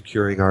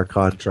securing our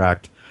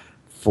contract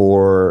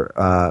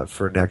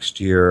for next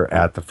year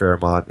at the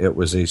Fairmont. It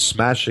was a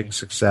smashing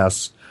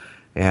success,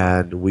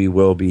 and we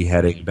will be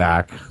heading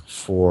back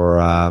for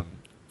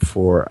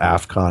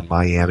AFCON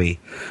Miami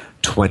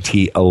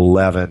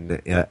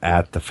 2011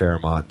 at the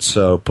Fairmont.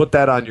 So put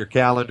that on your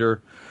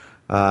calendar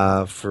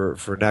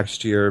for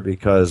next year,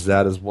 because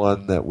that is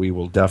one that we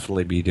will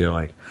definitely be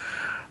doing.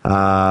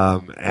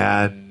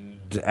 And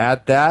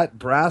at that,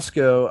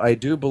 Brasco, I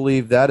do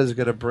believe that is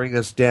going to bring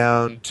us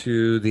down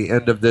to the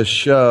end of this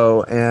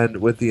show. And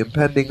with the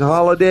impending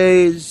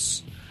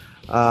holidays,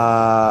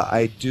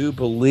 I do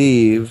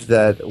believe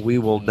that we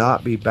will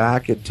not be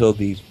back until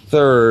the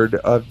 3rd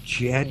of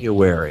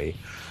January.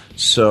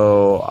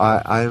 So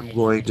I'm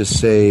going to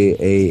say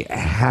a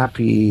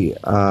happy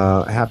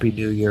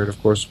New Year, and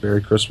of course,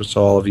 Merry Christmas to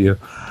all of you.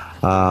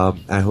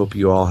 I hope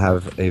you all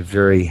have a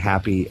very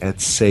happy and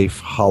safe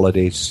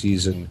holiday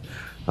season.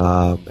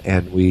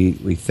 And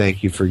we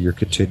thank you for your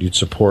continued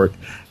support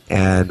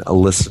and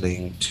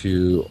listening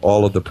to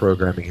all of the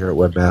programming here at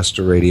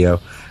Webmaster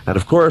Radio. And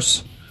of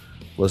course,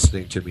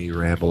 listening to me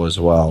ramble as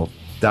well.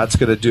 That's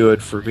going to do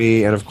it for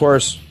me. And, of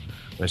course,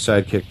 my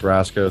sidekick,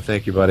 Brasco.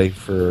 Thank you, buddy,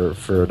 for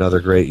another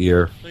great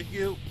year. Thank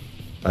you.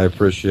 I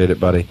appreciate it,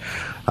 buddy.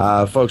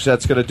 Folks,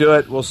 that's going to do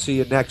it. We'll see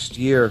you next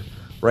year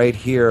right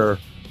here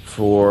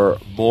for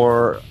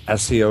more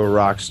SEO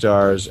rock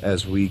stars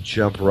as we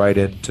jump right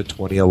into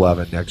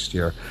 2011 next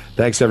year.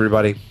 Thanks,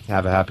 everybody.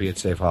 Have a happy and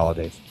safe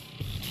holidays.